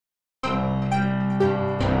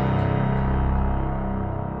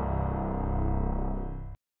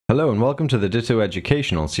Hello and welcome to the Ditto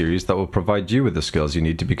educational series that will provide you with the skills you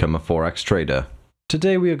need to become a Forex trader.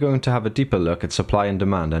 Today we are going to have a deeper look at supply and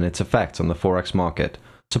demand and its effects on the Forex market.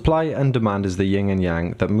 Supply and demand is the yin and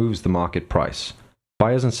yang that moves the market price.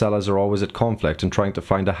 Buyers and sellers are always at conflict and trying to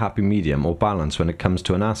find a happy medium or balance when it comes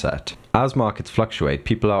to an asset. As markets fluctuate,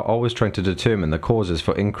 people are always trying to determine the causes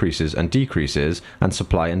for increases and decreases and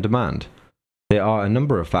supply and demand. There are a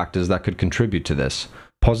number of factors that could contribute to this.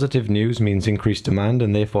 Positive news means increased demand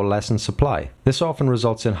and therefore lessened supply. This often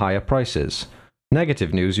results in higher prices.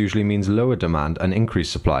 Negative news usually means lower demand and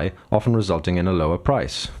increased supply, often resulting in a lower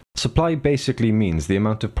price. Supply basically means the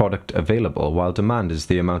amount of product available, while demand is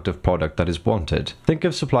the amount of product that is wanted. Think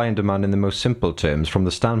of supply and demand in the most simple terms from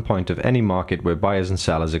the standpoint of any market where buyers and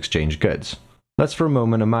sellers exchange goods. Let's for a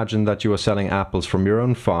moment imagine that you are selling apples from your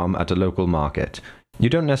own farm at a local market. You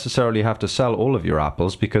don't necessarily have to sell all of your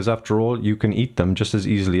apples because after all you can eat them just as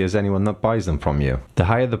easily as anyone that buys them from you. The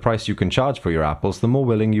higher the price you can charge for your apples, the more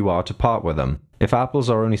willing you are to part with them. If apples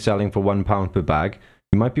are only selling for £1 per bag,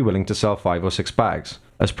 you might be willing to sell 5 or 6 bags.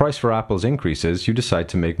 As price for apples increases, you decide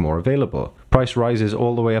to make more available. Price rises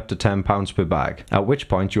all the way up to £10 per bag, at which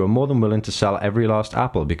point you are more than willing to sell every last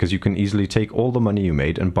apple because you can easily take all the money you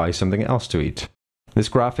made and buy something else to eat. This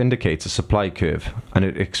graph indicates a supply curve, and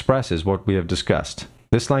it expresses what we have discussed.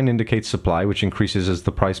 This line indicates supply, which increases as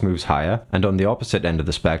the price moves higher, and on the opposite end of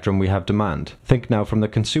the spectrum we have demand. Think now from the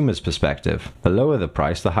consumer's perspective. The lower the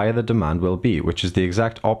price, the higher the demand will be, which is the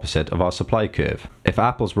exact opposite of our supply curve. If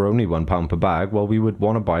apples were only £1 per bag, well, we would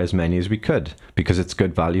want to buy as many as we could, because it's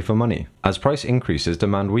good value for money. As price increases,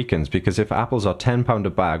 demand weakens, because if apples are £10 a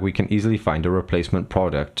bag, we can easily find a replacement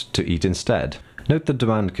product to eat instead. Note the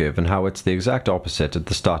demand curve and how it's the exact opposite at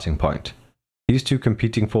the starting point. These two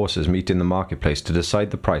competing forces meet in the marketplace to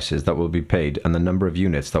decide the prices that will be paid and the number of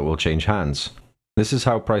units that will change hands. This is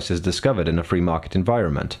how price is discovered in a free market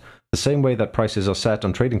environment, the same way that prices are set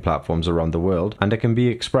on trading platforms around the world, and it can be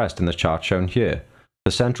expressed in the chart shown here. The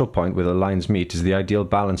central point where the lines meet is the ideal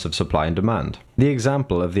balance of supply and demand. The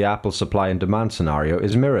example of the Apple supply and demand scenario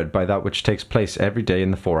is mirrored by that which takes place every day in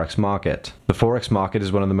the Forex market. The Forex market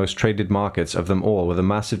is one of the most traded markets of them all, with a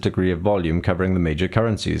massive degree of volume covering the major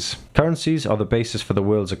currencies. Currencies are the basis for the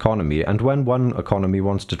world's economy, and when one economy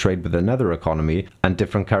wants to trade with another economy and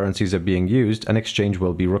different currencies are being used, an exchange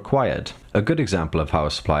will be required. A good example of how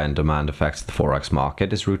supply and demand affects the Forex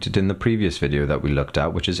market is rooted in the previous video that we looked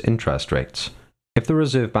at, which is interest rates. If the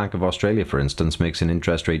Reserve Bank of Australia, for instance, makes an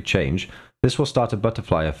interest rate change, this will start a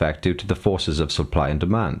butterfly effect due to the forces of supply and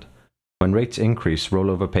demand. When rates increase,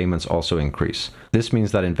 rollover payments also increase. This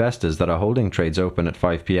means that investors that are holding trades open at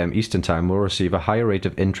 5 p.m. Eastern Time will receive a higher rate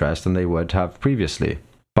of interest than they would have previously.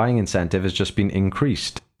 Buying incentive has just been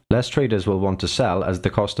increased. Less traders will want to sell as the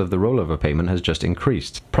cost of the rollover payment has just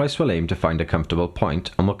increased. Price will aim to find a comfortable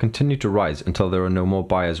point and will continue to rise until there are no more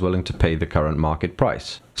buyers willing to pay the current market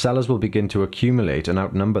price. Sellers will begin to accumulate and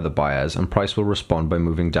outnumber the buyers, and price will respond by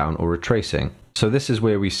moving down or retracing. So this is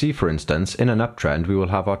where we see, for instance, in an uptrend we will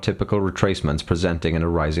have our typical retracements presenting in a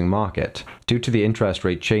rising market. Due to the interest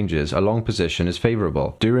rate changes, a long position is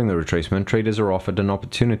favorable. During the retracement, traders are offered an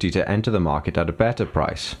opportunity to enter the market at a better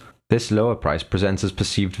price. This lower price presents as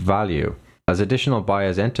perceived value. As additional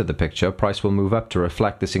buyers enter the picture, price will move up to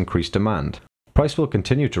reflect this increased demand. Price will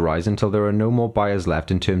continue to rise until there are no more buyers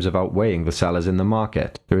left in terms of outweighing the sellers in the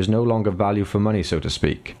market. There is no longer value for money, so to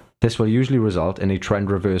speak. This will usually result in a trend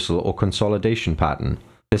reversal or consolidation pattern.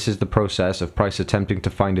 This is the process of price attempting to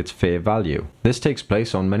find its fair value. This takes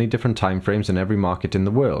place on many different time frames in every market in the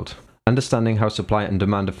world. Understanding how supply and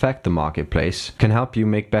demand affect the marketplace can help you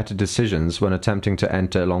make better decisions when attempting to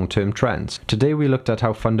enter long-term trends. Today we looked at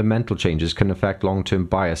how fundamental changes can affect long-term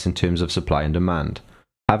bias in terms of supply and demand.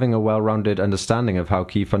 Having a well-rounded understanding of how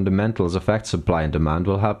key fundamentals affect supply and demand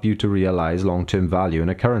will help you to realize long-term value in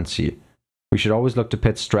a currency. We should always look to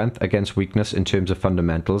pit strength against weakness in terms of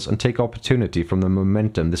fundamentals and take opportunity from the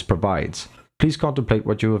momentum this provides. Please contemplate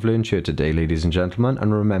what you have learned here today, ladies and gentlemen,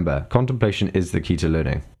 and remember, contemplation is the key to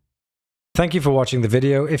learning. Thank you for watching the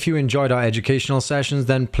video. If you enjoyed our educational sessions,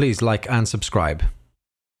 then please like and subscribe.